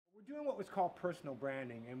doing what was called personal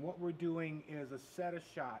branding, and what we're doing is a set of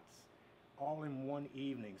shots all in one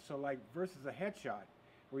evening. So like versus a headshot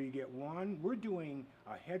where you get one, we're doing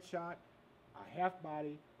a headshot, a half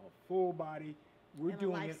body, a full body. We're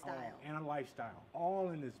doing it all, and a lifestyle, all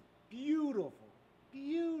in this beautiful,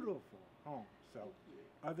 beautiful home. So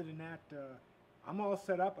other than that, I'm all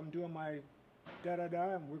set up. I'm doing my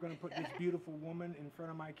da-da-da, and we're going to put this beautiful woman in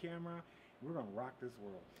front of my camera. We're going to rock this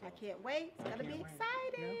world. So. I can't wait. It's going to be exciting.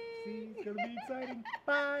 Yeah, see, it's going to be exciting.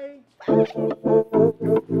 Bye.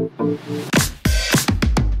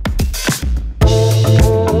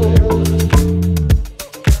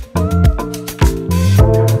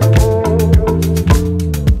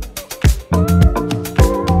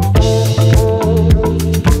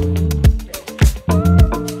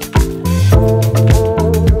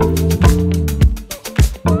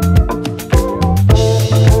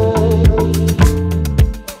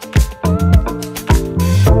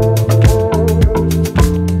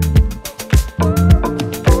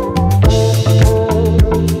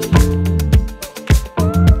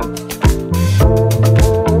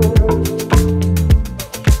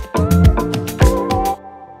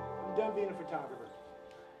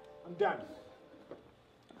 I'm done.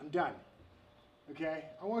 I'm done. Okay?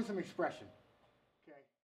 I want some expression.